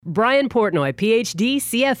Brian Portnoy, PhD,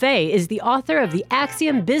 CFA, is the author of the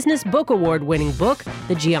Axiom Business Book Award-winning book,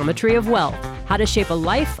 The Geometry of Wealth: How to Shape a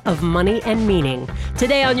Life of Money and Meaning.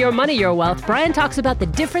 Today on Your Money, Your Wealth, Brian talks about the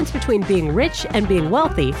difference between being rich and being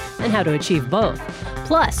wealthy and how to achieve both.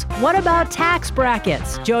 Plus, what about tax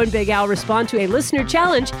brackets? Joe and Big Al respond to a listener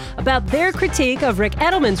challenge about their critique of Rick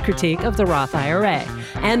Edelman's critique of the Roth IRA.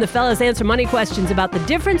 And the fellas answer money questions about the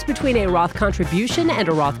difference between a Roth contribution and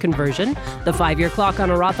a Roth conversion, the 5-year clock on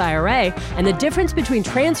a Roth IRA, and the difference between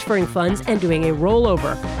transferring funds and doing a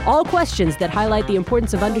rollover. All questions that highlight the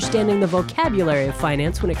importance of understanding the vocabulary of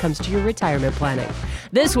finance when it comes to your retirement planning.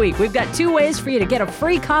 This week, we've got 2 ways for you to get a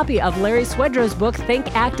free copy of Larry Swedroe's book,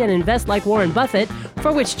 Think, Act, and Invest Like Warren Buffett,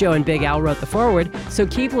 for which Joe and Big Al wrote the foreword, so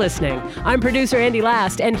keep listening. I'm producer Andy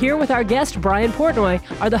Last, and here with our guest, Brian Portnoy,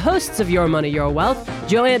 are the hosts of Your Money, Your Wealth,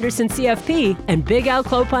 Joe Anderson, CFP, and Big Al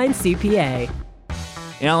Clopine, CPA.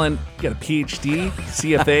 Alan, got a PhD,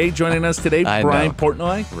 CFA, joining us today. Brian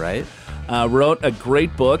Portnoy. Right. Wrote a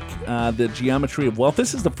great book, The Geometry of Wealth.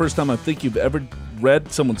 This is the first time I think you've ever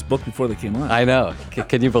read someone's book before they came on. I know.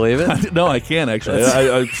 Can you believe it? No, I can't, actually.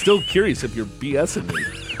 I'm still curious if you're BSing me.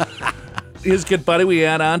 His good buddy we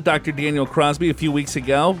had on, Dr. Daniel Crosby, a few weeks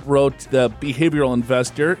ago, wrote The Behavioral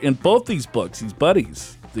Investor. In both these books, he's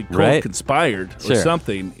buddies. They conspired or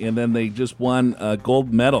something, and then they just won a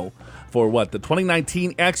gold medal for the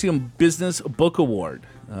 2019 Axiom Business Book Award.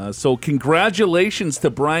 So congratulations to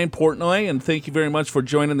Brian Portnoy, and thank you very much for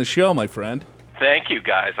joining the show, my friend. Thank you,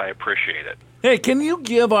 guys. I appreciate it. Hey, can you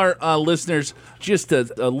give our listeners just a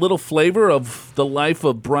little flavor of the life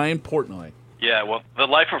of Brian Portnoy? Yeah, well, The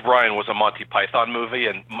Life of Brian was a Monty Python movie,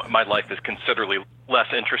 and my life is considerably less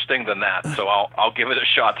interesting than that, so I'll give it a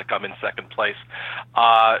shot to come in second place.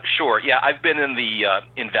 Sure, yeah, I've been in the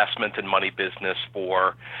investment and money business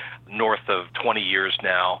for north of 20 years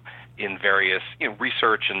now in various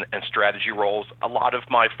research and strategy roles. A lot of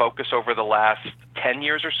my focus over the last 10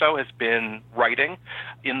 years or so has been writing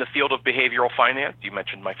in the field of behavioral finance. You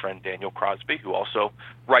mentioned my friend Daniel Crosby, who also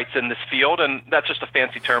writes in this field, and that's just a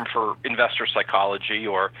fancy term for investor psychology,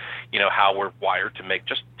 or how we're wired to make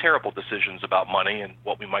just terrible decisions about money and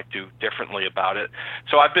what we might do differently about it.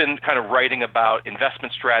 So I've been kind of writing about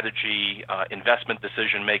investment strategy, investment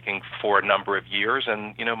decision making for a number of years,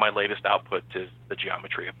 and my latest output is The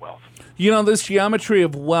Geometry of Wealth. This Geometry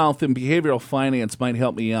of Wealth in behavioral finance might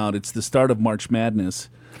help me out. It's the start of March Madness,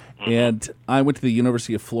 and I went to the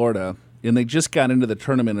University of Florida, and they just got into the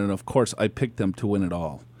tournament, and of course I picked them to win it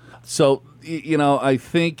all. So, I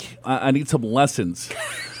think I need some lessons.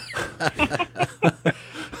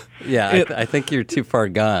 Yeah, I think you're too far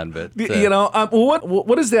gone. But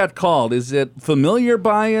what is that called? Is it familiar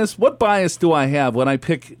bias? What bias do I have when I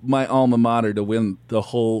pick my alma mater to win the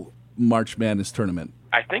whole March Madness tournament?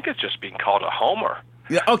 I think it's just being called a homer.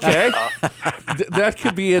 Yeah, okay. That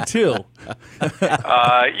could be it too.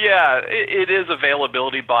 Yeah, it is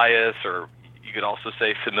availability bias, or you could also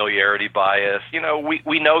say familiarity bias.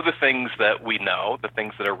 We know the things that we know, the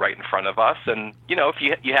things that are right in front of us. And,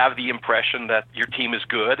 if you have the impression that your team is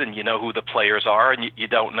good and you know who the players are, and you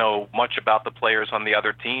don't know much about the players on the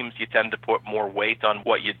other teams, you tend to put more weight on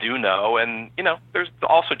what you do know. And, there's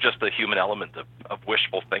also just a human element of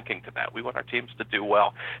wishful thinking to that. We want our teams to do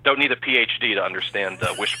well. Don't need a PhD to understand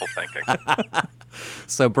wishful thinking.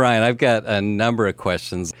 So, Brian, I've got a number of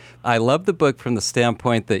questions. I love the book from the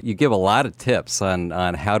standpoint that you give a lot of tips on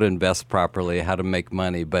how to invest properly, how to make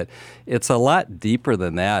money, but it's a lot deeper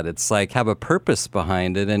than that. It's like have a purpose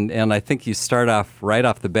behind it, and I think you start off right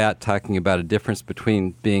off the bat talking about a difference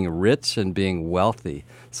between being rich and being wealthy.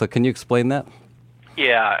 So can you explain that?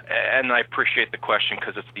 Yeah, and I appreciate the question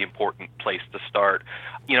because it's the important place to start.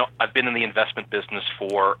 I've been in the investment business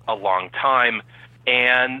for a long time.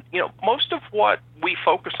 And, most of what we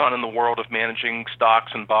focus on in the world of managing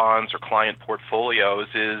stocks and bonds or client portfolios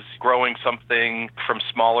is growing something from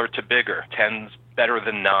smaller to bigger. 10's better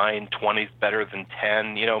than 9, 20's better than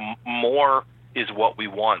 10. More is what we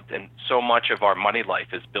want. And so much of our money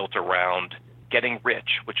life is built around getting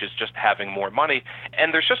rich, which is just having more money.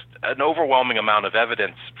 And there's just an overwhelming amount of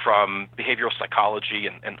evidence from behavioral psychology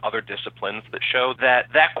and other disciplines that show that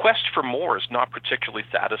quest for more is not particularly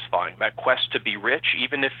satisfying. That quest to be rich,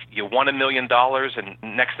 even if you won $1 million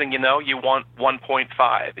and next thing you know, you want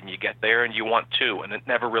 1.5 and you get there and you want 2 and it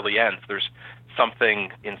never really ends. There's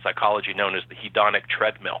something in psychology known as the hedonic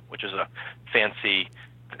treadmill, which is a fancy,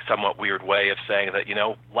 somewhat weird way of saying that,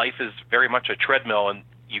 life is very much a treadmill and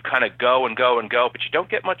you kind of go and go and go, but you don't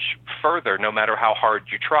get much further no matter how hard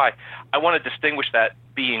you try. I want to distinguish that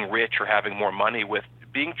being rich or having more money with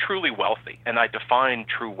being truly wealthy. And I define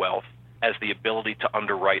true wealth as the ability to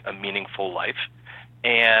underwrite a meaningful life.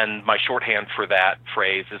 And my shorthand for that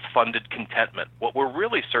phrase is funded contentment. What we're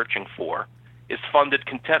really searching for is funded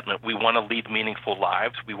contentment. We want to lead meaningful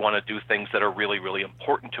lives. We want to do things that are really, really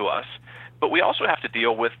important to us. But we also have to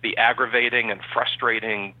deal with the aggravating and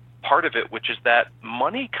frustrating part of it, which is that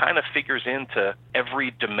money kind of figures into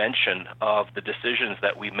every dimension of the decisions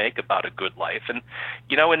that we make about a good life. And,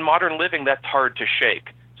 in modern living, that's hard to shake.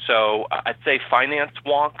 So I'd say finance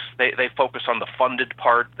wonks, they focus on the funded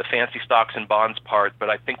part, the fancy stocks and bonds part, but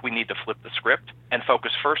I think we need to flip the script and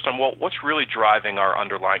focus first on, what's really driving our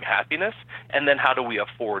underlying happiness, and then how do we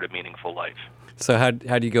afford a meaningful life? So how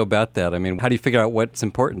do you go about that? I mean, how do you figure out what's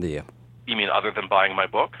important to you? You mean other than buying my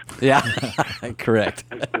book? Yeah, correct.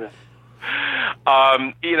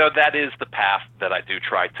 That is the path that I do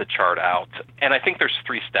try to chart out. And I think there's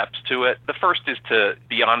 3 steps to it. The first is to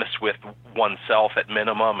be honest with oneself at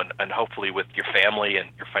minimum, and hopefully with your family and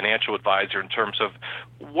your financial advisor in terms of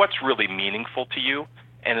what's really meaningful to you.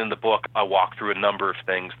 And in the book, I walk through a number of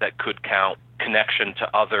things that could count. Connection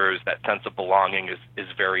to others, that sense of belonging is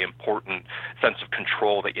very important. Sense of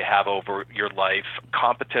control that you have over your life.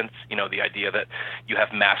 Competence, the idea that you have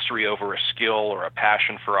mastery over a skill or a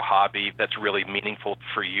passion for a hobby that's really meaningful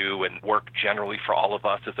for you, and work generally for all of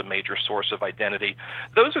us is a major source of identity.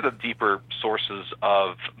 Those are the deeper sources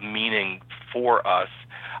of meaning for us.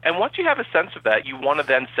 And once you have a sense of that, you want to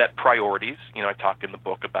then set priorities. I talk in the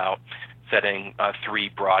book about setting 3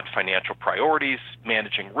 broad financial priorities,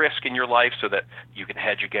 managing risk in your life so that you can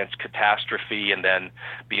hedge against catastrophe, and then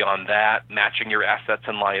beyond that, matching your assets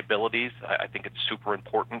and liabilities. I think it's super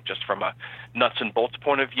important just from a nuts and bolts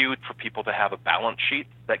point of view for people to have a balance sheet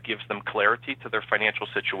that gives them clarity to their financial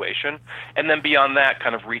situation. And then beyond that,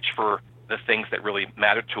 kind of reach for the things that really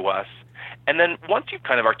matter to us. And then once you've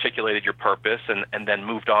kind of articulated your purpose and then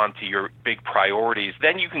moved on to your big priorities,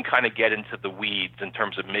 then you can kind of get into the weeds in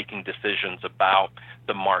terms of making decisions about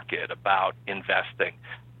the market, about investing.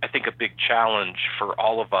 I think a big challenge for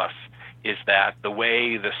all of us is that the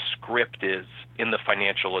way the script is in the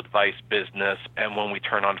financial advice business and when we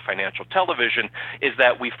turn on financial television is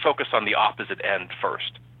that we focus on the opposite end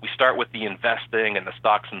first. We start with the investing and the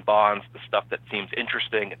stocks and bonds, the stuff that seems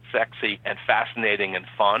interesting and sexy and fascinating and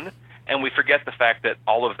fun. And we forget the fact that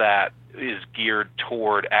all of that is geared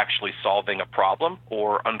toward actually solving a problem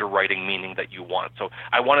or underwriting meaning that you want. So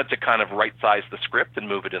I wanted to kind of right-size the script and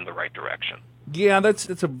move it in the right direction. Yeah, that's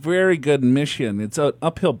a very good mission. It's an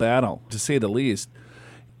uphill battle, to say the least.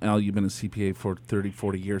 Al, you've been a CPA for 30,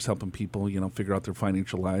 40 years, helping people, figure out their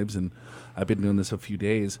financial lives, and I've been doing this a few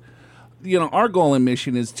days. Our goal and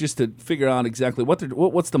mission is just to figure out exactly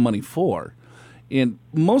what's the money for. And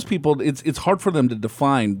most people, it's hard for them to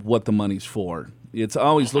define what the money's for. It's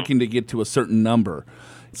always looking to get to a certain number.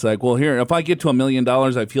 It's like, well, here, if I get to $1 million,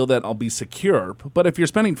 I feel that I'll be secure. But if you're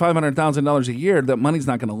spending $500,000 a year, that money's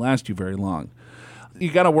not going to last you very long.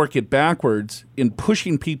 You got to work it backwards in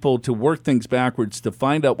pushing people to work things backwards to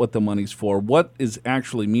find out what the money's for, what is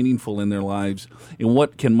actually meaningful in their lives, and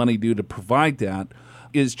what can money do to provide that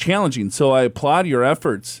is challenging. So I applaud your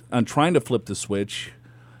efforts on trying to flip the switch.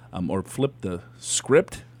 Or flip the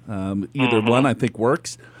script. Either one, I think,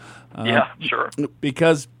 works. Yeah, sure.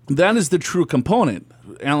 Because that is the true component.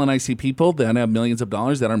 Al and I see people that have millions of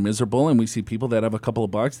dollars that are miserable, and we see people that have a couple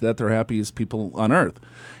of bucks that they're happiest people on earth.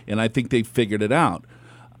 And I think they figured it out.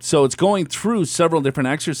 So it's going through several different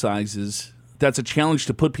exercises. That's a challenge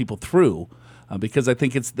to put people through because I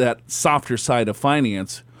think it's that softer side of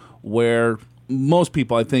finance where most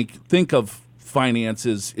people, I think of finance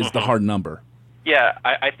is the hard number. Yeah,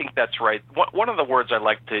 I think that's right. One of the words I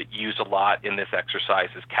like to use a lot in this exercise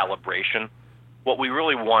is calibration. What we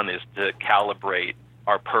really want is to calibrate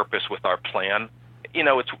our purpose with our plan.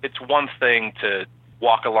 It's one thing to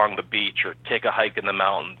walk along the beach or take a hike in the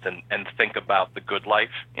mountains and think about the good life.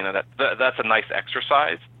 That's a nice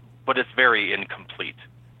exercise, but it's very incomplete.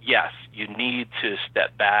 Yes, you need to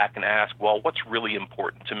step back and ask, well, what's really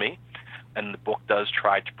important to me? And the book does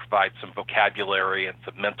try to provide some vocabulary and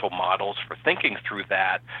some mental models for thinking through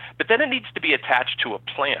that. But then it needs to be attached to a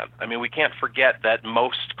plan. I mean, we can't forget that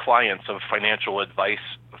most clients of financial advice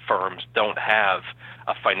firms don't have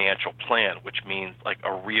a financial plan, which means like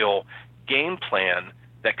a real game plan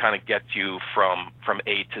that kind of gets you from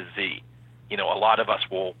A to Z. A lot of us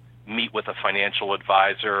will meet with a financial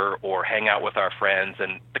advisor or hang out with our friends,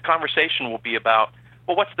 and the conversation will be about,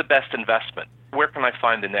 well, what's the best investment? Where can I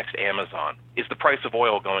find the next Amazon? Is the price of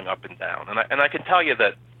oil going up and down? And I can tell you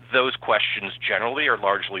that those questions generally are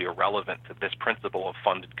largely irrelevant to this principle of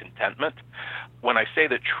funded contentment. When I say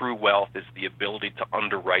that true wealth is the ability to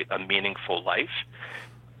underwrite a meaningful life,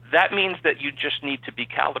 that means that you just need to be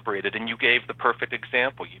calibrated, and you gave the perfect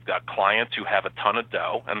example. You've got clients who have a ton of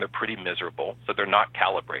dough, and they're pretty miserable, so they're not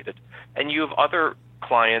calibrated. And you have other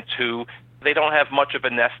clients who they don't have much of a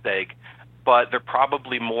nest egg, but they're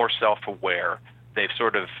probably more self-aware. They've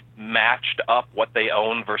sort of matched up what they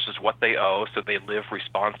own versus what they owe, so they live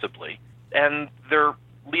responsibly. And they're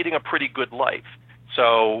leading a pretty good life.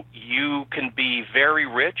 So you can be very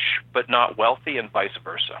rich but not wealthy, and vice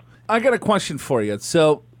versa. I got a question for you.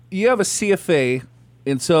 So you have a CFA,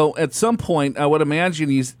 and so at some point, I would imagine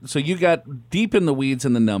you got deep in the weeds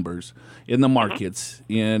in the numbers, in the markets,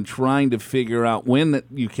 and trying to figure out when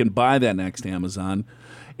you can buy that next Amazon.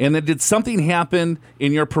 And then did something happen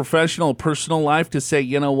in your professional, personal life to say,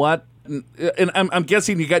 you know what? And I'm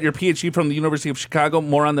guessing you got your PhD from the University of Chicago,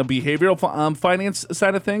 more on the behavioral finance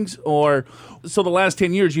side of things, or so the last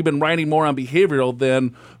 10 years you've been writing more on behavioral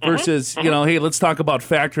than versus, hey, let's talk about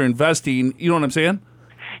factor investing. You know what I'm saying?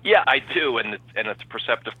 Yeah, I do, and it's a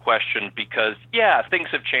perceptive question because, things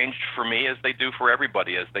have changed for me as they do for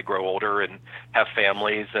everybody as they grow older and have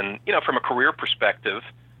families. And, from a career perspective,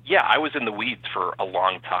 I was in the weeds for a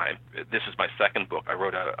long time. This is my second book. I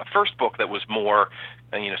wrote a first book that was more,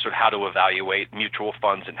 sort of how to evaluate mutual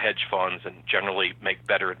funds and hedge funds and generally make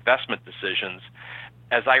better investment decisions.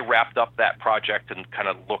 As I wrapped up that project and kind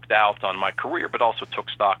of looked out on my career, but also took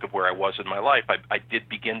stock of where I was in my life, I did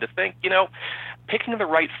begin to think, picking the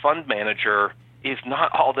right fund manager is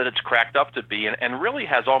not all that it's cracked up to be, and really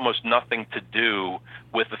has almost nothing to do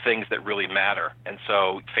with the things that really matter. And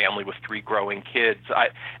so family with 3 growing kids,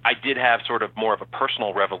 I did have sort of more of a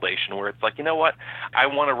personal revelation where it's like, you know what, I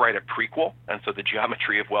want to write a prequel. And so The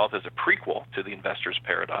Geometry of Wealth is a prequel to The Investor's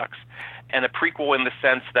Paradox, and a prequel in the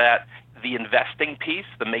sense that the investing piece,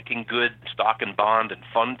 the making good stock and bond and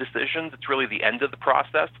fund decisions, it's really the end of the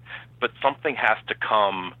process, but something has to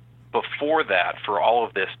come before that for all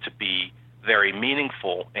of this to be very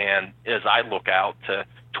meaningful. And as I look out to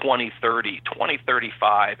 2030,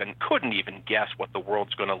 2035, and couldn't even guess what the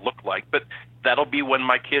world's going to look like, but that'll be when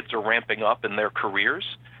my kids are ramping up in their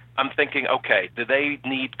careers, I'm thinking, okay, do they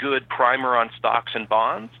need good primer on stocks and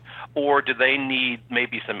bonds, or do they need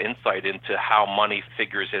maybe some insight into how money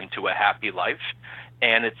figures into a happy life?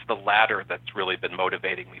 And it's the latter that's really been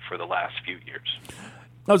motivating me for the last few years.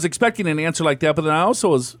 I was expecting an answer like that, but then I also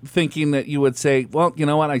was thinking that you would say, well, you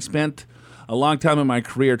know what, I spent a long time in my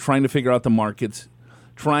career trying to figure out the markets,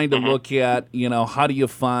 trying to look at, how do you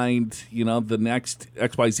find, the next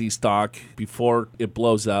XYZ stock before it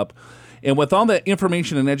blows up. And with all the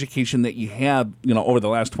information and education that you have, over the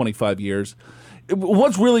last 25 years,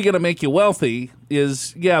 what's really going to make you wealthy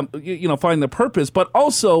is, find the purpose, but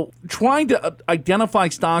also trying to identify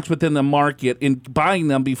stocks within the market and buying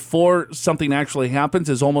them before something actually happens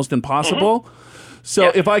is almost impossible. So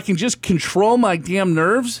if I can just control my damn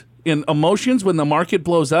nerves and emotions when the market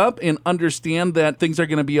blows up and understand that things are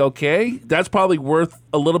going to be okay, that's probably worth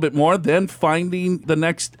a little bit more than finding the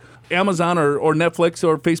next Amazon or Netflix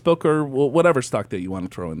or Facebook or whatever stock that you want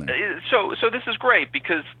to throw in there. So this is great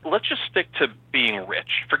because let's just stick to being rich.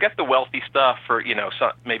 Forget the wealthy stuff for,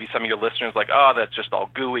 maybe some of your listeners like, oh, that's just all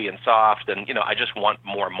gooey and soft and, I just want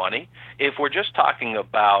more money. If we're just talking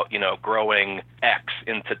about, growing X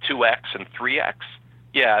into 2X and 3X,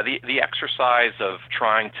 the exercise of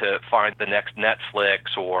trying to find the next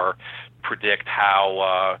Netflix or predict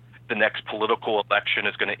how the next political election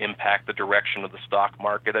is going to impact the direction of the stock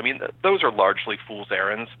market, those are largely fool's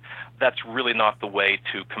errands. That's really not the way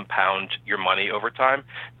to compound your money over time.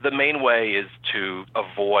 The main way is to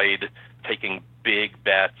avoid taking big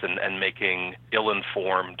bets and making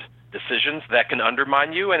ill-informed decisions that can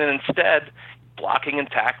undermine you, and instead blocking and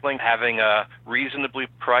tackling, having a reasonably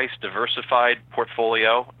priced, diversified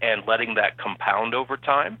portfolio and letting that compound over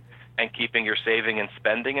time and keeping your saving and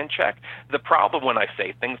spending in check. The problem when I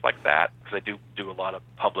say things like that, because I do a lot of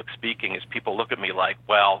public speaking, is people look at me like,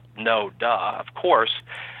 well, no, duh, of course.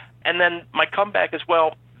 And then my comeback is,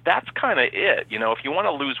 well, that's kind of it. If you want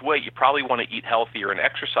to lose weight, you probably want to eat healthier and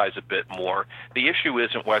exercise a bit more. The issue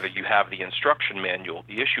isn't whether you have the instruction manual.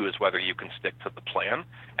 The issue is whether you can stick to the plan.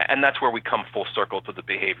 And that's where we come full circle to the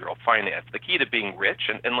behavioral finance. The key to being rich,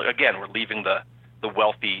 and again, we're leaving the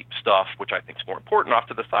wealthy stuff, which I think is more important, off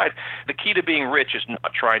to the side. The key to being rich is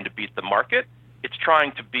not trying to beat the market. It's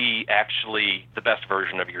trying to be actually the best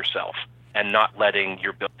version of yourself and not letting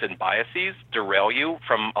your built-in biases derail you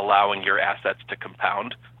from allowing your assets to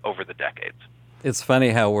compound over the decades. It's funny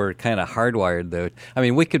how we're kind of hardwired, though.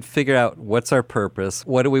 We could figure out what's our purpose,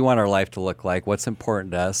 what do we want our life to look like, what's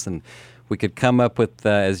important to us, and we could come up with,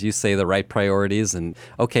 as you say, the right priorities, and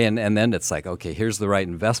then it's like, okay, here's the right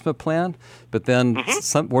investment plan. But then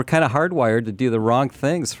we're kind of hardwired to do the wrong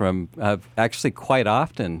things from actually quite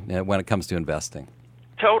often when it comes to investing.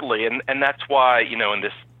 Totally, and that's why, in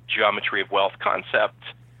this geometry of wealth concept,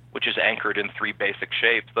 which is anchored in three basic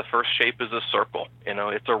shapes. The first shape is a circle.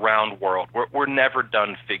 It's a round world. We're never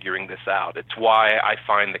done figuring this out. It's why I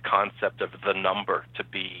find the concept of the number to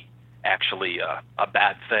be actually a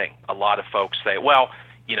bad thing. A lot of folks say, well,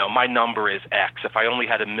 my number is X. If I only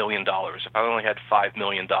had $1 million, if I only had $5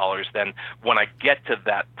 million, then when I get to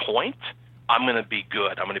that point, I'm going to be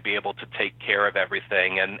good. I'm going to be able to take care of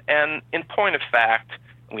everything. And in point of fact,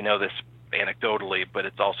 we know this anecdotally, but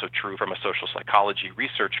it's also true from a social psychology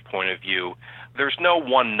research point of view, there's no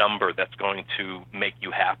one number that's going to make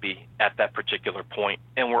you happy at that particular point.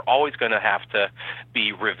 And we're always going to have to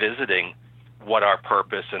be revisiting what our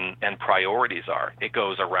purpose and priorities are. It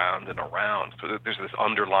goes around and around. So there's this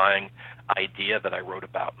underlying idea that I wrote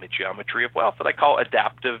about in the Geometry of Wealth that I call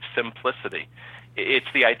adaptive simplicity. It's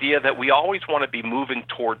the idea that we always want to be moving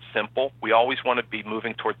towards simple. We always want to be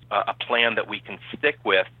moving towards a plan that we can stick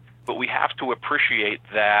with, but we have to appreciate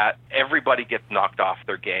that everybody gets knocked off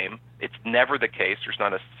their game. It's never the case. There's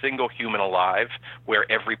not a single human alive where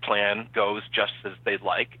every plan goes just as they'd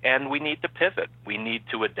like, and we need to pivot. We need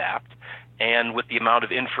to adapt. And with the amount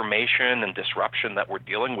of information and disruption that we're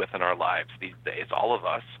dealing with in our lives these days, all of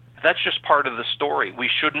us, that's just part of the story. We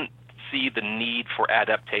shouldn't see the need for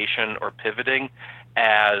adaptation or pivoting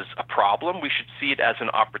as a problem. We should see it as an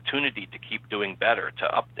opportunity to keep doing better, to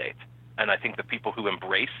update. And I think the people who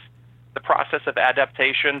embrace the process of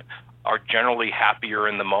adaptation are generally happier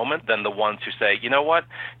in the moment than the ones who say, you know what,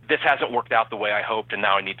 this hasn't worked out the way I hoped, and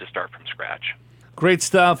now I need to start from scratch. Great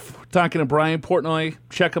stuff. We're talking to Brian Portnoy.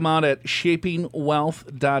 Check him out at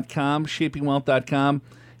shapingwealth.com, shapingwealth.com.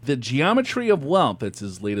 The Geometry of Wealth, that's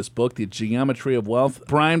his latest book, The Geometry of Wealth.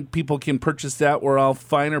 Brian, people can purchase that where all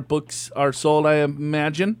finer books are sold, I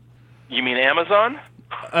imagine. You mean Amazon?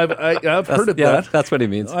 I've heard of that. That's what he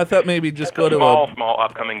means. I thought maybe just go to small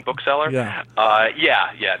upcoming bookseller. Yeah.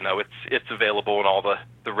 No, it's available in all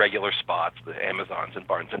the regular spots, the Amazons and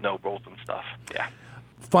Barnes and Nobles and stuff. Yeah.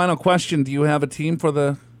 Final question: do you have a team for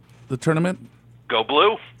the tournament? Go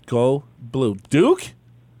Blue. Go Blue. Duke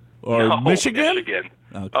or No, Michigan? Michigan.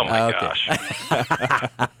 Okay. Oh my gosh.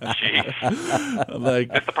 Jeez.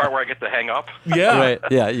 That's the part where I get to hang up. Yeah. Right.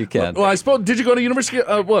 Yeah, you can. Well, I suppose. Did you go to University?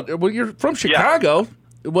 What? Well, you're from Chicago. Yeah.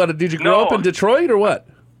 What? Did you grow up in Detroit or what?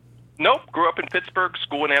 Nope. Grew up in Pittsburgh.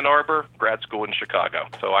 School in Ann Arbor. Grad school in Chicago.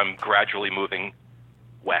 So I'm gradually moving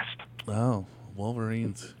west. Oh,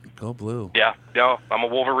 Wolverines. Go Blue. Yeah. No, I'm a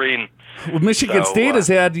Wolverine. Well, Michigan State has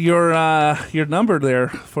had your number there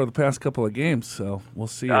for the past couple of games, so we'll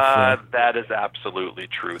see if that is absolutely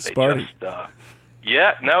true. Sparty.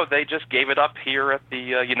 They just gave it up here at the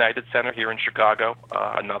United Center here in Chicago.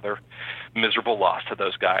 Another miserable loss to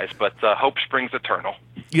those guys, but hope springs eternal.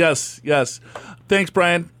 Yes. Thanks,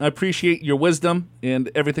 Brian. I appreciate your wisdom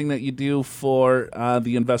and everything that you do for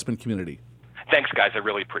the investment community. Thanks, guys. I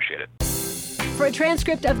really appreciate it. For a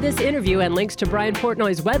transcript of this interview and links to Brian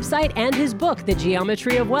Portnoy's website and his book, The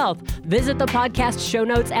Geometry of Wealth, visit the podcast show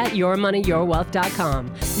notes at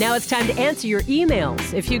yourmoneyyourwealth.com. Now it's time to answer your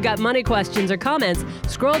emails. If you've got money questions or comments,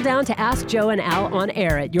 scroll down to Ask Joe and Al on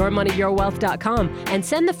air at yourmoneyyourwealth.com and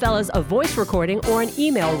send the fellas a voice recording or an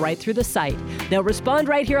email right through the site. They'll respond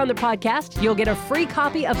right here on the podcast. You'll get a free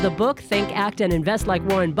copy of the book, Think, Act, and Invest Like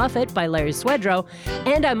Warren Buffett by Larry Swedroe,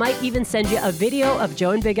 and I might even send you a video of Joe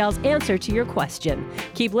and Big Al's answer to your question.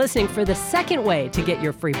 Keep listening for the second way to get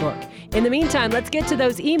your free book. In the meantime, let's get to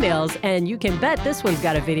those emails, and you can bet this one's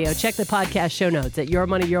got a video. Check the podcast show notes at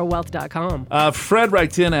yourmoneyyourwealth.com. Fred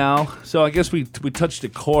writes in, Al. So I guess we touched a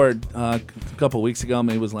chord a couple of weeks ago,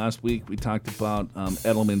 maybe it was last week. We talked about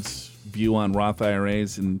Edelman's view on Roth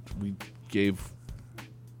IRAs, and we gave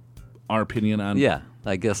our opinion on... Yeah,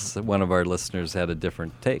 I guess one of our listeners had a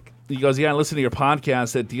different take. He goes, I listened to your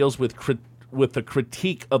podcast that deals with the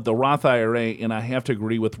critique of the Roth IRA, and I have to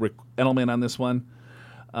agree with Rick Edelman on this one.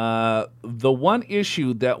 The one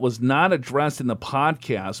issue that was not addressed in the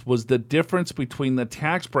podcast was the difference between the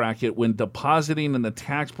tax bracket when depositing and the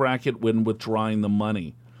tax bracket when withdrawing the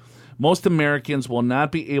money. Most Americans will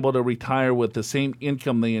not be able to retire with the same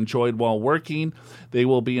income they enjoyed while working. They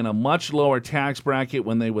will be in a much lower tax bracket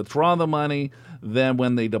when they withdraw the money than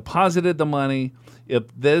when they deposited the money. If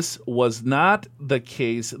this was not the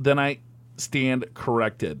case, then I stand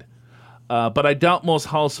corrected. But I doubt most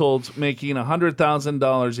households making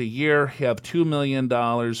 $100,000 a year have $2 million,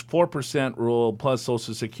 4% rule, plus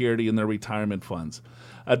Social Security in their retirement funds.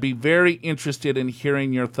 I'd be very interested in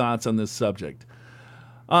hearing your thoughts on this subject.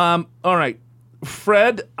 All right.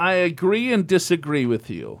 Fred, I agree and disagree with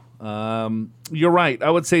you. You're right. I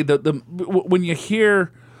would say that when you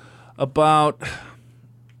hear about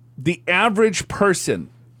the average person,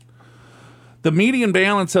 the median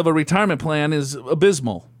balance of a retirement plan is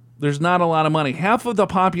abysmal. There's not a lot of money. Half of the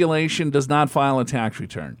population does not file a tax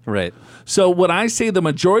return. Right. So when I say the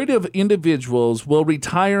majority of individuals will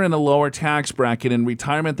retire in a lower tax bracket in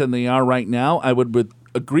retirement than they are right now, I would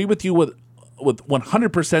agree with you with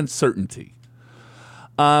 100% certainty.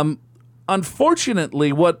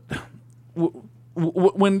 Unfortunately,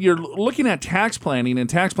 when you're looking at tax planning and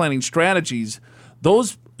tax planning strategies,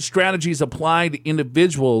 those strategies apply to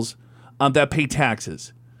individuals that pay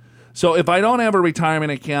taxes. So if I don't have a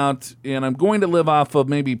retirement account and I'm going to live off of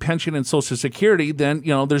maybe pension and Social Security, then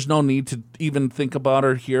there's no need to even think about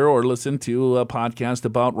or hear or listen to a podcast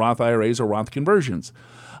about Roth IRAs or Roth conversions.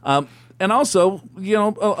 And also,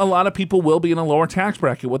 a lot of people will be in a lower tax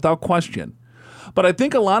bracket without question. But I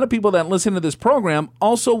think a lot of people that listen to this program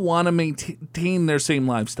also want to maintain their same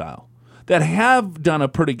lifestyle, that have done a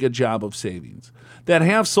pretty good job of savings, that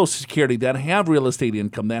have Social Security, that have real estate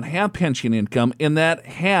income, that have pension income, and that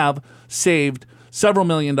have saved several $1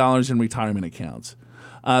 million in retirement accounts.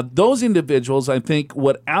 Those individuals, I think,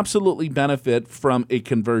 would absolutely benefit from a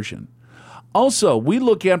conversion. Also, we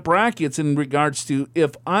look at brackets in regards to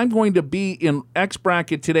if I'm going to be in X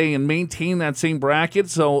bracket today and maintain that same bracket.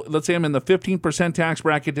 So let's say I'm in the 15% tax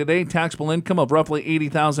bracket today, taxable income of roughly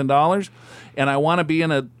 $80,000, and I want to be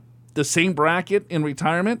in the same bracket in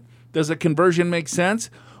retirement. Does a conversion make sense?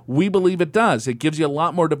 We believe it does. It gives you a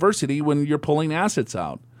lot more diversity when you're pulling assets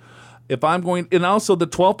out. And also the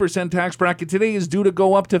 12% tax bracket today is due to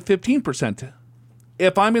go up to 15%.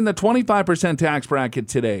 If I'm in the 25% tax bracket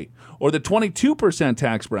today or the 22%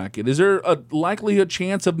 tax bracket, is there a likelihood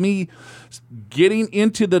chance of me getting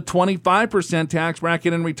into the 25% tax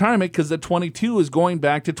bracket in retirement because the 22 is going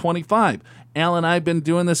back to 25? Al and I have been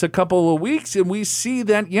doing this a couple of weeks, and we see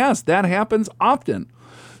that, yes, that happens often.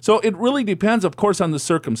 So it really depends, of course, on the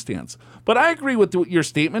circumstance. But I agree with your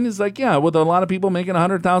statement. Is like, yeah, with a lot of people making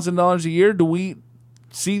 $100,000 a year, do we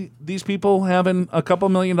see these people having a couple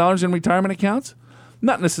 $1 million in retirement accounts?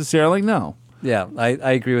 Not necessarily, no. Yeah, I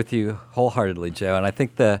agree with you wholeheartedly, Joe. And I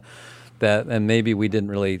think that and maybe we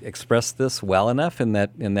didn't really express this well enough in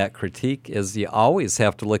that critique, is you always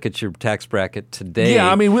have to look at your tax bracket today.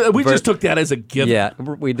 Yeah, I mean, we just took that as a given. Yeah,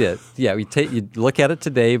 we did. Yeah, you look at it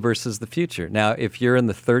today versus the future. Now, if you're in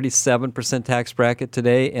the 37% tax bracket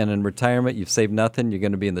today and in retirement you've saved nothing, you're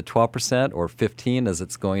going to be in the 12% or 15% as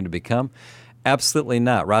it's going to become. Absolutely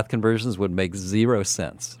not. Roth conversions would make 0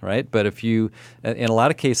 sense, right? But in a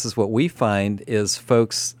lot of cases, what we find is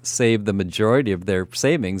folks save the majority of their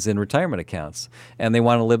savings in retirement accounts, and they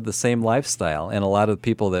want to live the same lifestyle. And a lot of the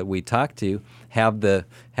people that we talk to have the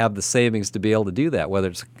savings to be able to do that, whether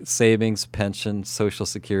it's savings, pension, Social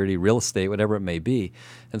Security, real estate, whatever it may be.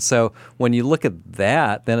 And so when you look at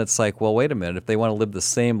that, then it's like, well, wait a minute. If they want to live the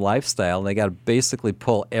same lifestyle and they got to basically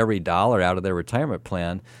pull every dollar out of their retirement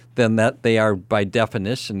plan, then that they are by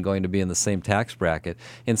definition going to be in the same tax bracket.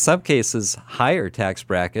 In some cases, higher tax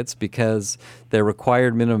brackets because their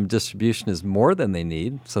required minimum distribution is more than they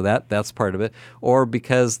need, so that's part of it, or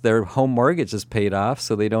because their home mortgage is paid off,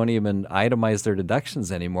 so they don't even itemize their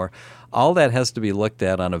deductions anymore. All that has to be looked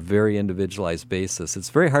at on a very individualized basis. It's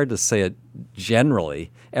very hard to say it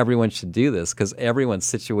generally. Everyone should do this because everyone's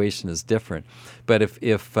situation is different. But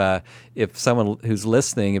if someone who's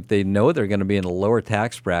listening, if they know they're going to be in a lower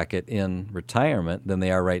tax bracket in retirement than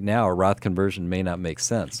they are right now, a Roth conversion may not make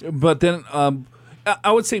sense. But then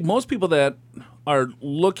I would say most people that are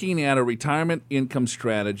looking at a retirement income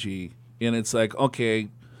strategy, and it's like, okay,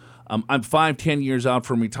 I'm 5-10 years out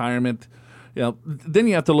from retirement, then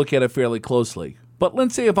you have to look at it fairly closely. But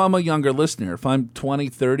let's say if I'm a younger listener, if I'm 20,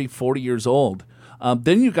 30, 40 years old,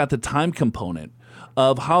 then you've got the time component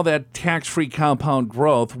of how that tax-free compound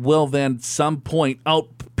growth will then some point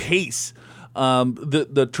outpace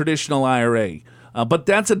the traditional IRA. But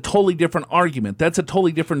that's a totally different argument. That's a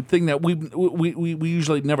totally different thing that we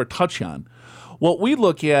usually never touch on. What we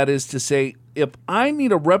look at is to say, if I need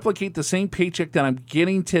to replicate the same paycheck that I'm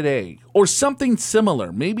getting today or something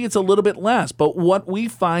similar, maybe it's a little bit less, but what we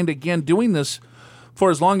find, again, doing this for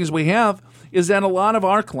as long as we have, is that a lot of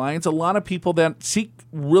our clients, a lot of people that seek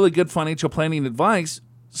really good financial planning advice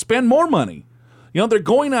spend more money. They're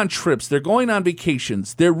going on trips, they're going on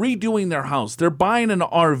vacations, they're redoing their house, they're buying an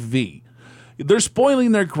RV, they're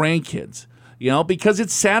spoiling their grandkids. because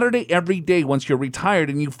it's Saturday every day once you're retired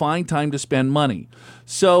and you find time to spend money.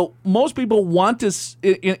 So most people want to,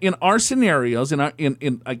 in our scenarios,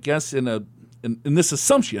 in this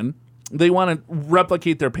assumption, they want to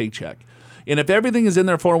replicate their paycheck. And if everything is in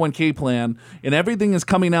their 401k plan and everything is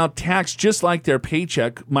coming out taxed just like their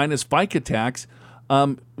paycheck minus FICA tax,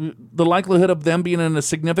 the likelihood of them being in a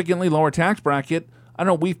significantly lower tax bracket, I don't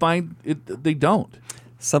know, we find they don't.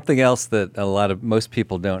 Something else that most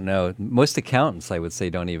people don't know, most accountants, I would say,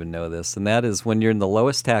 don't even know this, and that is when you're in the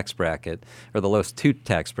lowest tax bracket, or the lowest two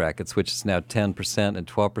tax brackets, which is now 10% and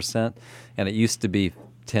 12%, and it used to be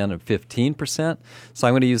 10 and 15%. So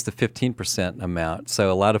I'm going to use the 15% amount.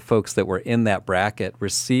 So a lot of folks that were in that bracket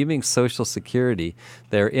receiving Social Security,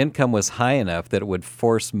 their income was high enough that it would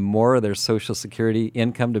force more of their Social Security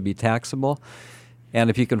income to be taxable. And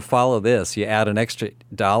if you can follow this, you add an extra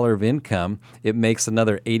 $1 of income, it makes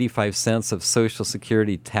another 85 cents of Social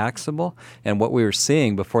Security taxable. And what we were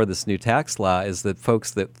seeing before this new tax law is that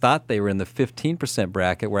folks that thought they were in the 15%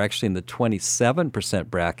 bracket were actually in the 27%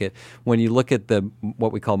 bracket. When you look at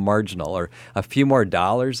what we call marginal, or a few more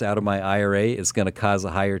dollars out of my IRA is going to cause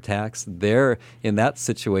a higher tax, they're in that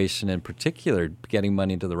situation in particular, getting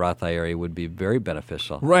money into the Roth IRA would be very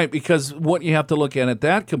beneficial. Right, because what you have to look at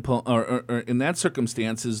that component, or in that circumstances,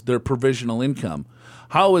 their provisional income.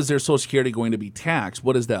 How is their Social Security going to be taxed?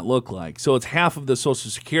 What does that look like? So it's half of the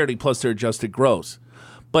Social Security plus their adjusted gross.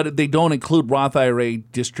 But they don't include Roth IRA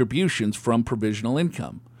distributions from provisional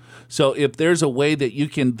income. So if there's a way that you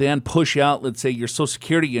can then push out, let's say, your Social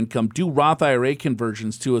Security income, do Roth IRA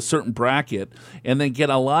conversions to a certain bracket, and then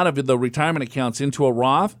get a lot of the retirement accounts into a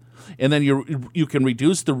Roth, and then you can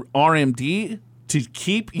reduce the RMD to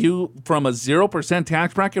keep you from a 0%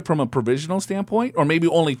 tax bracket from a provisional standpoint, or maybe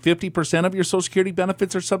only 50% of your Social Security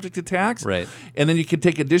benefits are subject to tax. Right. And then you can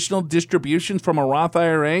take additional distributions from a Roth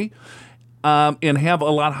IRA and have a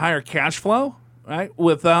lot higher cash flow, right?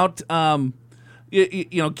 Without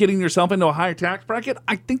getting yourself into a higher tax bracket.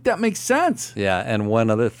 I think that makes sense. Yeah, and one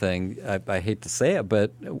other thing, I hate to say it,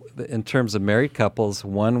 but in terms of married couples,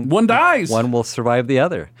 one dies. One will survive the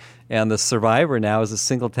other. And the survivor now is a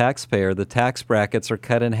single taxpayer. The tax brackets are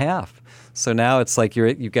cut in half. So now it's like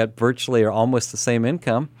you've got virtually or almost the same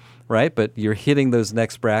income, right? But you're hitting those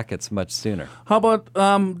next brackets much sooner. How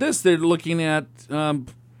about this? They're looking at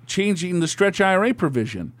changing the stretch IRA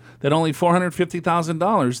provision, that only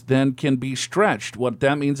 $450,000 then can be stretched. What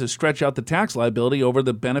that means is stretch out the tax liability over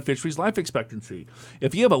the beneficiary's life expectancy.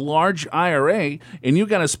 If you have a large IRA and you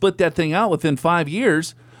got to split that thing out within 5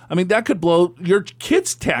 years, I mean, that could blow your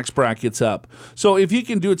kids' tax brackets up. So if you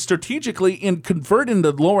can do it strategically and convert into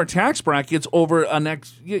lower tax brackets over a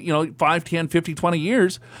next 5, 10, 50, 20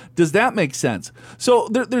 years, does that make sense? So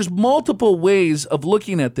there's multiple ways of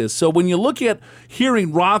looking at this. So when you look at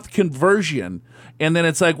hearing Roth conversion, and then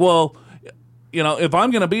it's like, well, if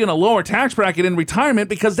I'm going to be in a lower tax bracket in retirement,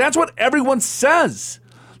 because that's what everyone says.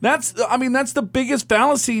 That's the biggest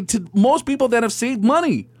fallacy to most people that have saved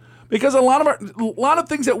money. Because a lot of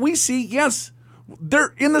things that we see, yes,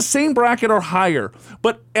 they're in the same bracket or higher.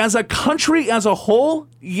 But as a country as a whole,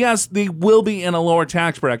 yes, they will be in a lower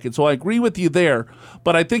tax bracket. So I agree with you there.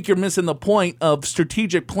 But I think you're missing the point of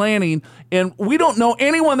strategic planning. And we don't know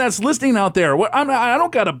anyone that's listening out there. I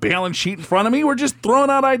don't got a balance sheet in front of me. We're just throwing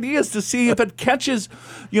out ideas to see if it catches,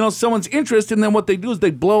 someone's interest. And then what they do is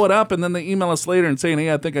they blow it up and then they email us later and saying,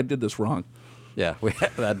 hey, I think I did this wrong. Yeah,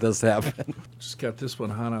 that does happen. Just got this one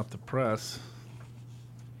hot off the press.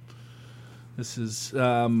 This is,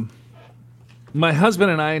 my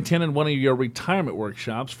husband and I attended one of your retirement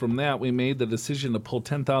workshops. From that, we made the decision to pull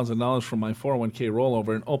 $10,000 from my 401k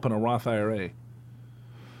rollover and open a Roth IRA.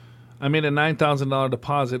 I made a $9,000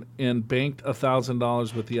 deposit and banked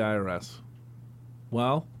 $1,000 with the IRS.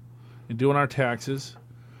 Well, in doing our taxes,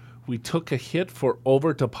 we took a hit for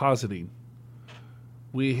over-depositing.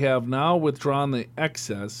 We have now withdrawn the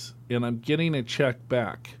excess, and I'm getting a check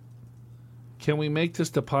back. Can we make this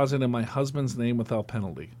deposit in my husband's name without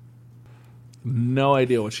penalty? No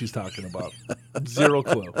idea what she's talking about. Zero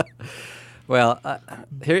clue. Well,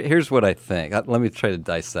 here's what I think. Let me try to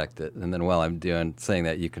dissect it, and then while I'm saying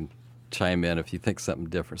that, you can chime in if you think something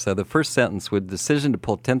different. So the first sentence, with decision to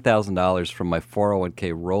pull $10,000 from my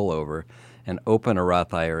 401k rollover and open a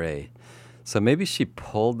Roth IRA. So maybe she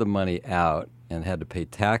pulled the money out and had to pay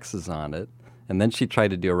taxes on it, and then she tried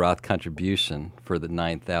to do a Roth contribution for the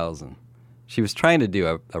 $9,000. She was trying to do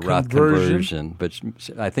a Roth conversion, but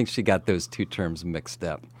I think she got those two terms mixed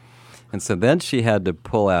up. And so then she had to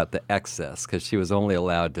pull out the excess because she was only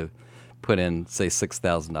allowed to put in, say,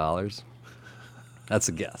 $6,000. That's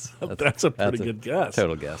a guess. That's a pretty good guess.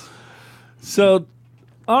 Total guess. So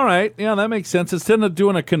all right, yeah, that makes sense. Instead of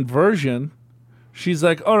doing a conversion, she's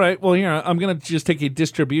like, all right, well, here, I'm going to just take a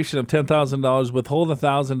distribution of $10,000, withhold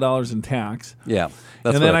 $1,000 in tax. Yeah.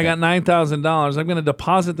 That's And then what I got think. $9,000. I'm going to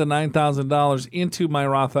deposit the $9,000 into my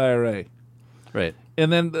Roth IRA. Right.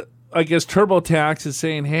 And then I guess TurboTax is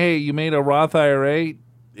saying, hey, you made a Roth IRA,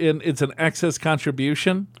 and it's an excess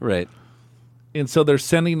contribution. Right. And so they're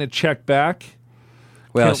sending a check back.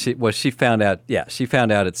 Well, she found out. Yeah, she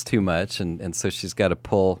found out it's too much, and so she's got to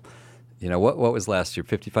pull. You know what was last year?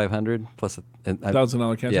 5,500 plus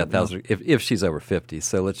 $1,000 catch-up. Yeah, 1,000 if she's over 50.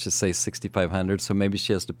 So let's just say 6,500. So maybe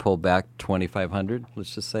she has to pull back 2,500.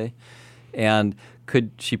 Let's just say, and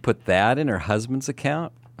could she put that in her husband's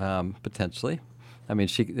account potentially? I mean,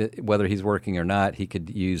 whether he's working or not, he could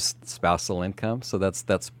use spousal income. So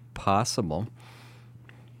that's possible.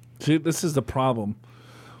 See, this is the problem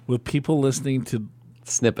with people listening to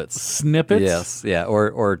Snippets. Snippets. Yes, yeah.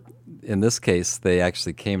 Or in this case, they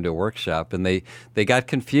actually came to a workshop and they got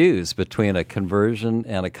confused between a conversion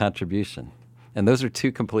and a contribution. And those are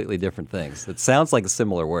two completely different things. It sounds like a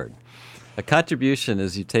similar word. A contribution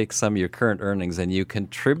is you take some of your current earnings and you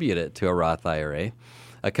contribute it to a Roth IRA.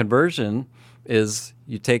 A conversion is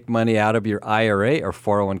you take money out of your IRA or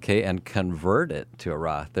 401k and convert it to a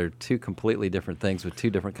Roth. They're two completely different things with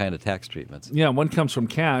two different kind of tax treatments. Yeah, one comes from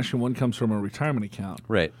cash and one comes from a retirement account.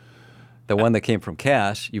 Right. The one that came from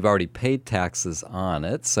cash, you've already paid taxes on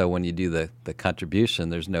it, so when you do the contribution,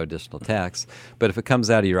 there's no additional tax. But if it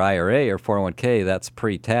comes out of your IRA or 401k, that's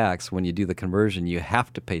pre-tax. When you do the conversion, you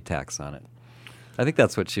have to pay tax on it. I think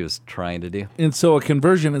that's what she was trying to do. And so a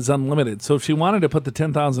conversion is unlimited. So if she wanted to put the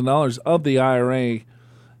 $10,000 of the IRA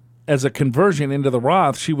as a conversion into the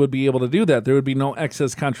Roth, she would be able to do that. There would be no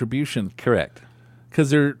excess contribution Correct. because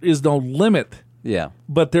there is no limit. Yeah.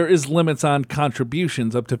 But there is limits on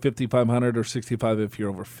contributions up to $5,500 or $65,000 if you're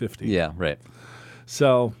over 50. Yeah, right.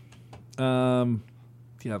 So, yeah,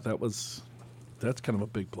 that's kind of a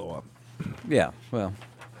big blow up. Yeah, well,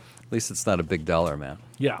 at least it's not a big dollar amount.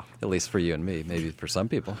 Yeah. At least for you and me, maybe for some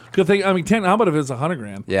people. Good thing. I mean, how about if it's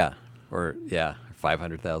 $100,000? Yeah, or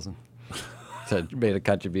 500,000. So made a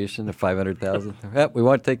contribution of 500,000. We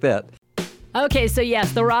won't take that. Okay, so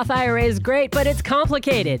yes, the Roth IRA is great, but it's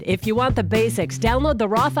complicated. If you want the basics, download the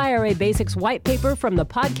Roth IRA Basics white paper from the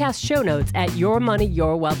podcast show notes at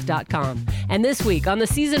yourmoneyyourwealth.com. And this week, on the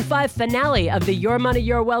Season 5 finale of the Your Money,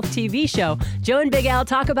 Your Wealth TV show, Joe and Big Al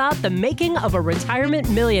talk about the making of a retirement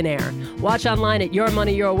millionaire. Watch online at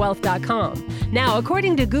yourmoneyyourwealth.com. Now,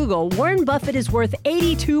 according to Google, Warren Buffett is worth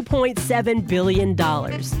 $82.7 billion.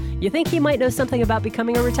 You think he might know something about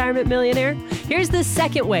becoming a retirement millionaire? Here's the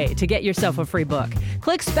second way to get yourself a free book.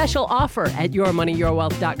 Click special offer at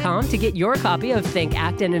yourmoneyyourwealth.com to get your copy of Think,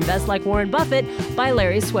 Act, and Invest Like Warren Buffett by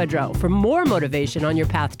Larry Swedroe for more motivation on your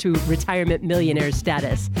path to retirement millionaire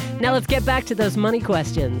status. Now let's get back to those money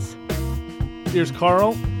questions. Here's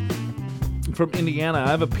Carl from Indiana. I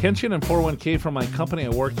have a pension and 401k from my company I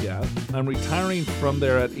work at. I'm retiring from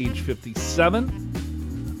there at age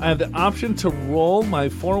 57. I have the option to roll my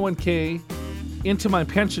 401k into my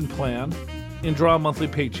pension plan and draw a monthly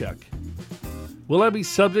paycheck. Will I be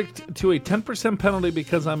subject to a 10% penalty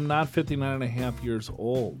because I'm not 59 and a half years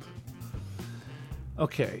old?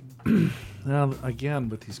 Okay. Now, again,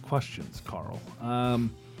 with these questions, Carl,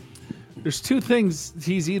 there's two things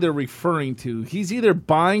he's either referring to. He's either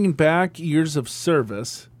buying back years of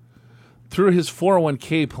service through his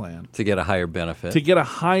 401k plan To get a higher benefit. to get a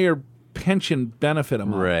higher pension benefit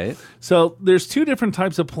amount. Right. So there's two different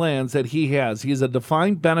types of plans that he has. He has a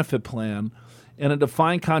defined benefit plan and a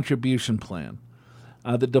defined contribution plan.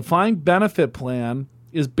 The defined benefit plan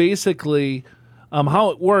is basically how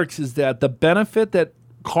it works is that the benefit that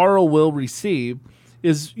Carl will receive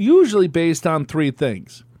is usually based on three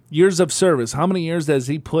things. Years of service. How many years has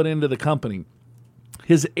he put into the company?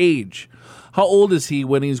 His age. How old is he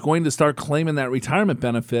when he's going to start claiming that retirement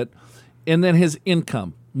benefit? And then his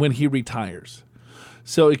income when he retires.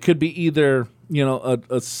 So it could be either,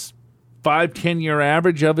 a 5-10 year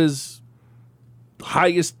average of his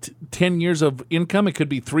highest 10 years of income. It could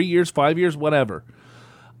be 3 years, 5 years, whatever.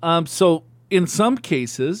 So in some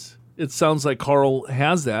cases, it sounds like Carl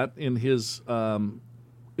has that in his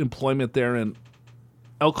employment there in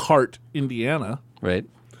Elkhart, Indiana. Right.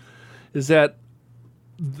 Is that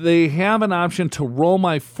they have an option to roll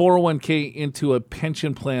my 401k into a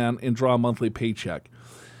pension plan and draw a monthly paycheck.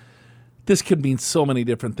 This could mean so many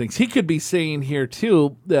different things. He could be saying here,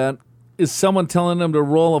 too, that is someone telling him to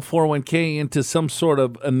roll a 401k into some sort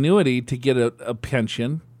of annuity to get a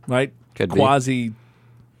pension, right? Could be. Quasi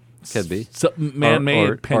Could be. man-made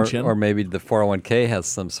Or pension. Or maybe the 401k has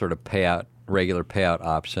some sort of payout regular payout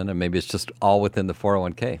option, and maybe it's just all within the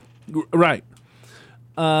 401k. Right.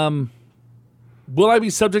 Will I be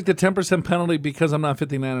subject to 10% penalty because I'm not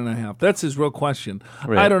 59 and a half? That's his real question.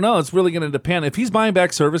 Right. I don't know. It's really going to depend. If he's buying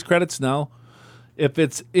back service credits, no. If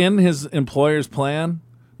it's in his employer's plan,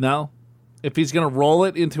 no. If he's going to roll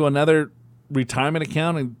it into another retirement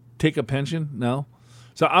account and take a pension, no.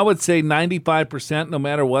 So I would say 95%, no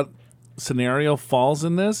matter what scenario, falls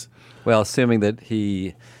in this. Well, assuming that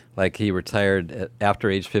he retired after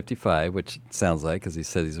age 55, which it sounds like, because he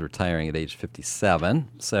said he's retiring at age 57.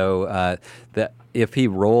 So that if he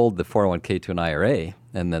rolled the 401k to an IRA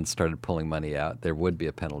and then started pulling money out, there would be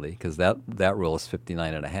a penalty, because that rule is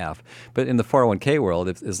 59 and a half. But in the 401k world,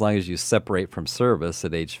 as long as you separate from service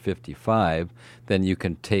at age 55, then you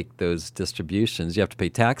can take those distributions. You have to pay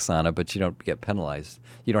tax on it, but you don't get penalized.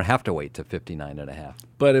 You don't have to wait to 59 and a half.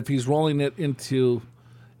 But if he's rolling it into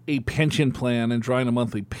a pension plan and drawing a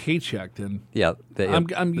monthly paycheck, then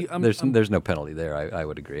there's no penalty there. I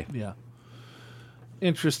would agree. Yeah.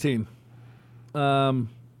 Interesting. I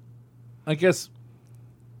guess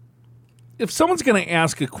if someone's going to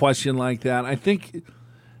ask a question like that, I think,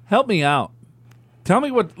 help me out. Tell me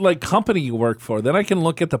what company you work for. Then I can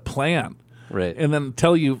look at the plan. Right. And then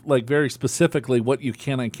tell you very specifically what you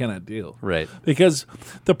can and cannot do. Right. Because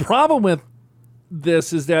the problem with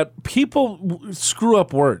this is that people screw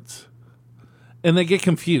up words and they get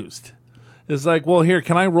confused. It's like, well, here,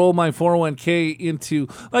 can I roll my 401k into,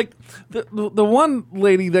 like, the one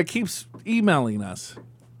lady that keeps emailing us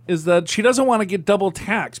is that she doesn't want to get double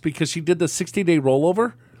taxed because she did the 60-day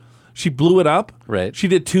rollover. She blew it up. Right. She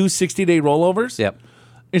did 2 60-day rollovers. Yep.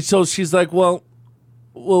 And so she's like, well,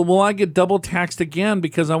 will I get double taxed again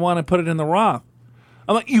because I want to put it in the Roth?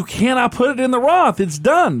 I'm like, you cannot put it in the Roth. It's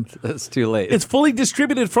done. It's too late. It's fully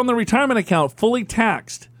distributed from the retirement account, fully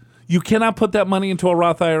taxed. You cannot put that money into a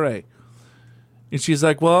Roth IRA. And she's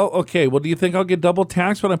like, well, okay, do you think I'll get double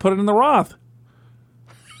taxed when I put it in the Roth?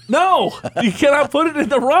 No, you cannot put it in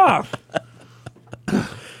the Roth.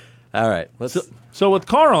 All right. So with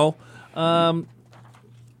Carl,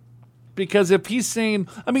 because if he's saying,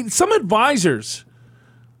 some advisors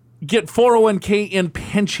get 401k in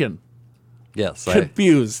pension. Yes.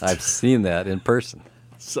 Confused. I've seen that in person.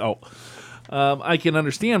 So I can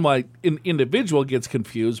understand why an individual gets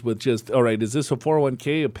confused with just, all right, is this a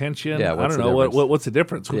 401k, a pension? Yeah, I don't know. What's the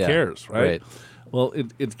difference? Who cares, right? Well,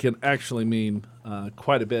 it can actually mean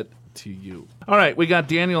quite a bit to you. All right, we got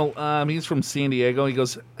Daniel. He's from San Diego. He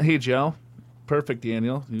goes, hey, Joe. Perfect,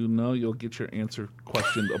 Daniel. You know you'll get your answer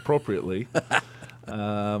questioned appropriately.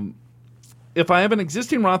 If I have an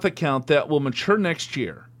existing Roth account that will mature next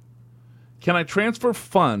year, can I transfer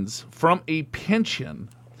funds from a pension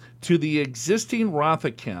to the existing Roth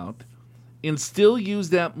account and still use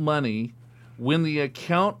that money when the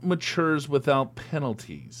account matures without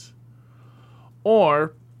penalties?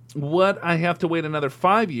 Or would I have to wait another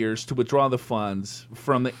 5 years to withdraw the funds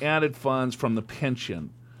from the added funds from the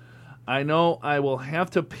pension? I know I will have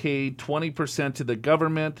to pay 20% to the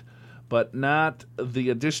government, but not the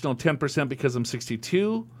additional 10% because I'm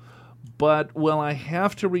 62. But will I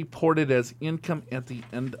have to report it as income at the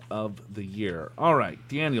end of the year? All right,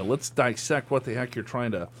 Daniel, let's dissect what the heck you're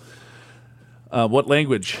trying to, what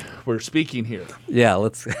language we're speaking here. Yeah,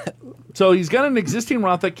 let's. So he's got an existing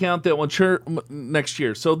Roth account that will mature next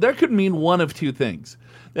year. So that could mean one of two things.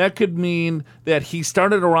 That could mean that he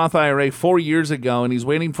started a Roth IRA 4 years ago and he's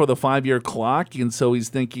waiting for the 5-year clock. And so he's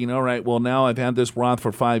thinking, all right, well, now I've had this Roth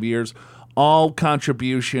for 5 years. All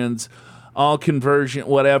contributions, all conversion,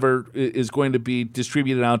 whatever is going to be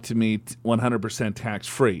distributed out to me 100%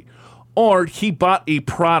 tax-free. Or he bought a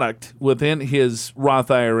product within his Roth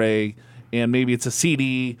IRA, and maybe it's a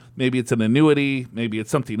CD, maybe it's an annuity, maybe it's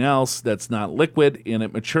something else that's not liquid, and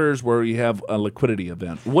it matures where you have a liquidity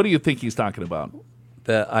event. What do you think he's talking about?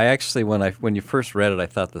 I actually, when you first read it, I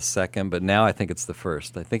thought the second, but now I think it's the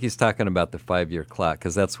first. I think he's talking about the 5-year clock,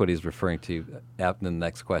 because that's what he's referring to in the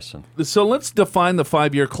next question. So let's define the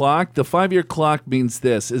 5-year clock. The 5-year clock means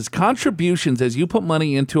this, is contributions as you put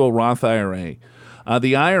money into a Roth IRA.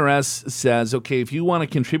 The IRS says, okay, if you want to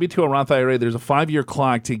contribute to a Roth IRA, there's a 5-year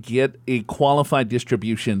clock to get a qualified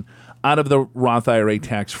distribution out of the Roth IRA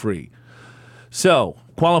tax-free. So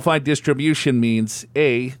qualified distribution means,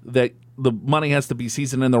 A, that the money has to be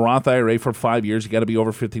seasoned in the Roth IRA for 5 years. You got to be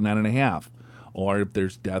over 59 and a half. Or if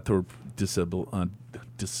there's death or disability.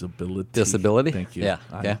 Disability? Thank you.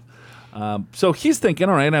 Yeah. So he's thinking,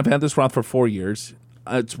 all right, I've had this Roth for 4 years.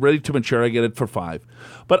 It's ready to mature. I get it for 5.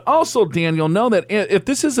 But also, Daniel, know that if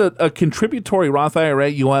this is a contributory Roth IRA,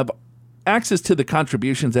 you'll have access to the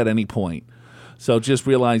contributions at any point. So just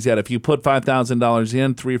realize that if you put $5,000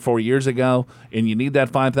 in 3 or 4 years ago and you need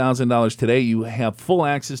that $5,000 today, you have full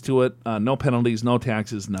access to it, no penalties, no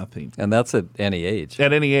taxes, nothing. And that's at any age.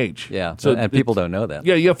 At any age. Yeah, So and people don't know that.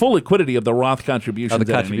 Yeah, you have full liquidity of the Roth contributions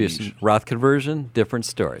The at any contribution, age. Roth conversion, different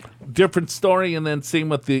story. Different story, and then same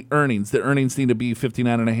with the earnings. The earnings need to be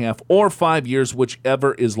 59.5 or 5 years,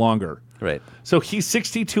 whichever is longer. Right. So he's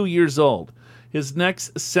 62 years old. His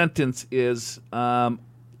next sentence is,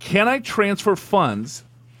 can I transfer funds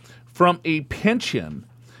from a pension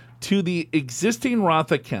to the existing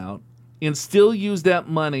Roth account and still use that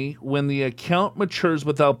money when the account matures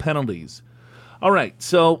without penalties? All right,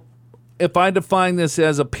 so if I define this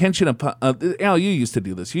as a pension, Al, you used to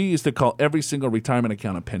do this. You used to call every single retirement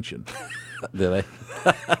account a pension. Did I?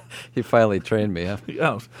 He finally trained me, huh?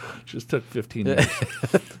 Yeah, just took 15 minutes.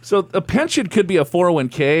 So a pension could be a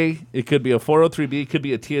 401k, it could be a 403b, it could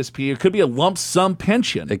be a TSP, it could be a lump sum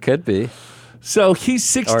pension. It could be. So he's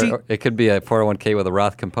 60. Or it could be a 401k with a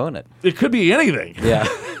Roth component. It could be anything. Yeah.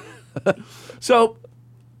 So,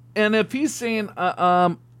 and if he's saying,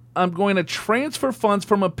 I'm going to transfer funds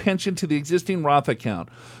from a pension to the existing Roth account.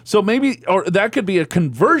 So maybe, or that could be a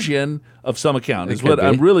conversion of some account, is what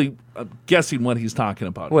I'm really guessing what he's talking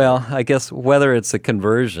about. Well, I guess whether it's a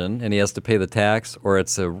conversion and he has to pay the tax or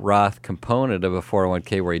it's a Roth component of a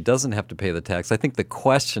 401k where he doesn't have to pay the tax, I think the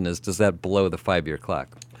question is, does that blow the 5-year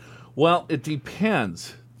clock? Well, it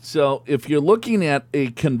depends. So if you're looking at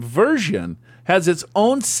a conversion, has its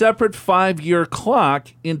own separate 5-year clock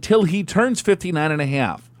until he turns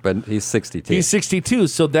 59.5. But he's 62. He's 62,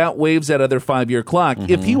 so that waives that other 5-year clock.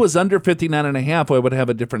 If he was under 59.5, I would have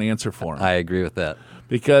a different answer for him. I agree with that.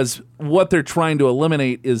 Because what they're trying to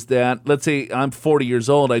eliminate is that, let's say I'm 40 years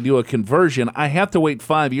old, I do a conversion, I have to wait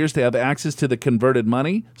 5 years to have access to the converted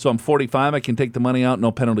money. So I'm 45, I can take the money out,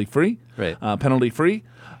 no penalty free. Right. Penalty free.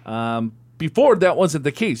 Before, that wasn't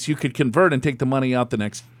the case. You could convert and take the money out the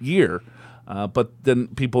next year, but then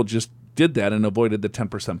people just did that and avoided the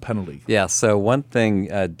 10% penalty. Yeah, so one thing,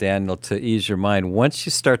 Daniel, to ease your mind, once you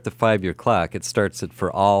start the 5-year clock, it starts it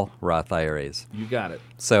for all Roth IRAs. You got it.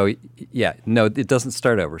 So, yeah, no, it doesn't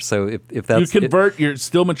start over. So if that's... You convert, it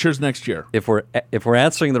still matures next year. If we're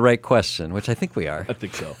answering the right question, which I think we are, I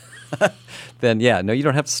think so. then yeah, no, you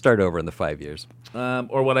don't have to start over in the 5 years.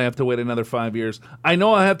 Or would I have to wait another 5 years? I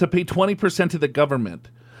know I have to pay 20% to the government.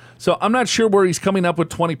 So I'm not sure where he's coming up with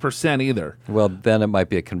 20% either. Well, then it might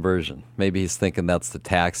be a conversion. Maybe he's thinking that's the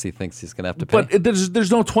tax he thinks he's going to have to pay. But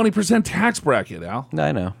there's no 20% tax bracket, Al.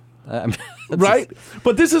 I know. Right?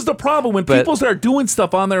 But this is the problem. When people start doing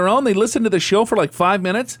stuff on their own, they listen to the show for like 5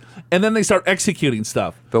 minutes, and then they start executing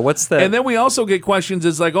stuff. But what's that? And then we also get questions.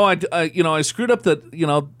 It's like, I screwed up the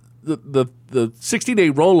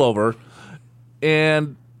 60-day rollover,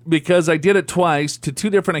 and because I did it twice to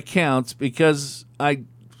 2 different accounts because I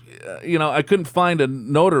couldn't find a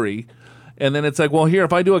notary. And then it's like, well, here,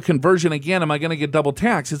 if I do a conversion again, am I going to get double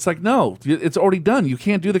tax? It's like, no, it's already done. You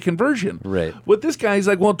can't do the conversion. Right. With this guy, he's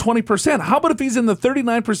like, well, 20%. How about if he's in the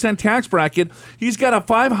 39% tax bracket? He's got a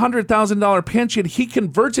 $500,000 pension. He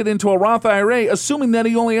converts it into a Roth IRA, assuming that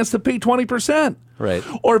he only has to pay 20%. Right.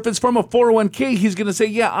 Or if it's from a 401k, he's going to say,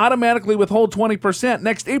 yeah, automatically withhold 20%.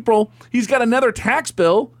 Next April, he's got another tax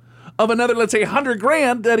bill of another, let's say,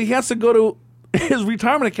 $100,000 that he has to go to his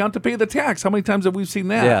retirement account to pay the tax. How many times have we seen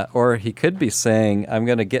that? Yeah, or he could be saying, I'm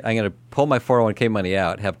going to pull my 401k money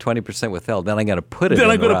out, have 20% withheld, then I'm going to put it in the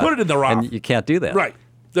Roth. Then I'm going to put it in the Roth. And you can't do that. Right.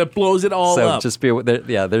 That blows it all up. So just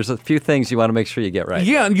there's a few things you want to make sure you get right.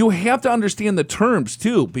 Yeah, and you have to understand the terms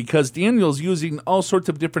too, because Daniel's using all sorts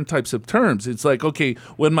of different types of terms. It's like, okay,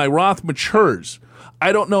 when my Roth matures,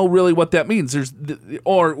 I don't know really what that means.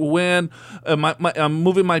 Or when I'm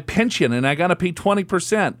moving my pension and I got to pay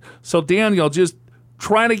 20%. So Daniel, just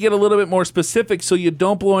try to get a little bit more specific so you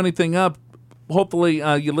don't blow anything up. Hopefully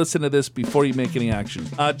you listen to this before you make any action.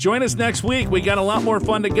 Join us next week. We got a lot more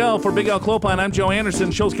fun to go. For Big Al Clopine, I'm Joe Anderson.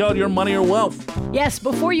 Show's called Your Money or Wealth. Yes,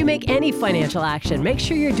 before you make any financial action, make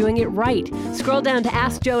sure you're doing it right. Scroll down to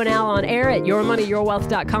Ask Joe and Al on air at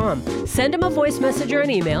yourmoneyyourwealth.com. Send them a voice message or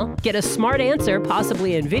an email, get a smart answer,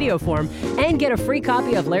 possibly in video form, and get a free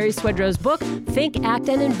copy of Larry Swedrow's book, Think, Act,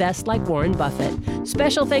 and Invest Like Warren Buffett.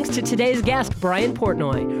 Special thanks to today's guest, Brian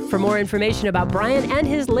Portnoy. For more information about Brian and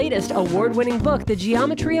his latest award-winning book, The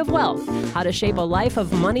Geometry of Wealth, How to Shape a Life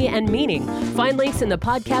of Money and Meaning. Find links in the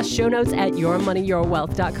podcast show notes at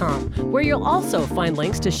yourmoneyyourwealth.com, where you'll also find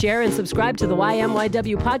links to share and subscribe to the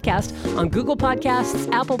YMYW podcast on Google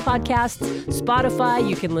Podcasts, Apple Podcasts, Spotify.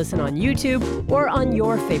 You can listen on YouTube or on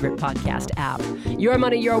your favorite podcast app. Your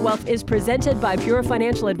Money, Your Wealth is presented by Pure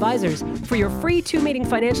Financial Advisors. For your free 2-meeting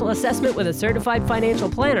financial assessment with a certified financial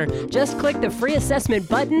planner, just click the free assessment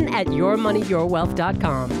button at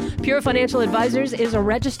yourmoneyyourwealth.com. Pure Financial Advisors is a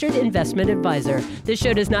registered investment advisor. This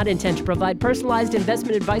show does not intend to provide personalized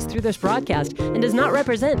investment advice through this broadcast and does not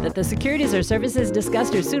represent that the securities or services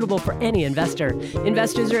discussed are suitable for any investor.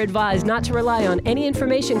 Investors are advised not to rely on any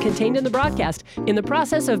information contained in the broadcast in the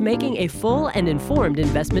process of making a full and informed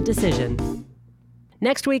investment decision.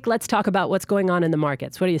 Next week, let's talk about what's going on in the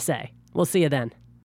markets. What do you say? We'll see you then.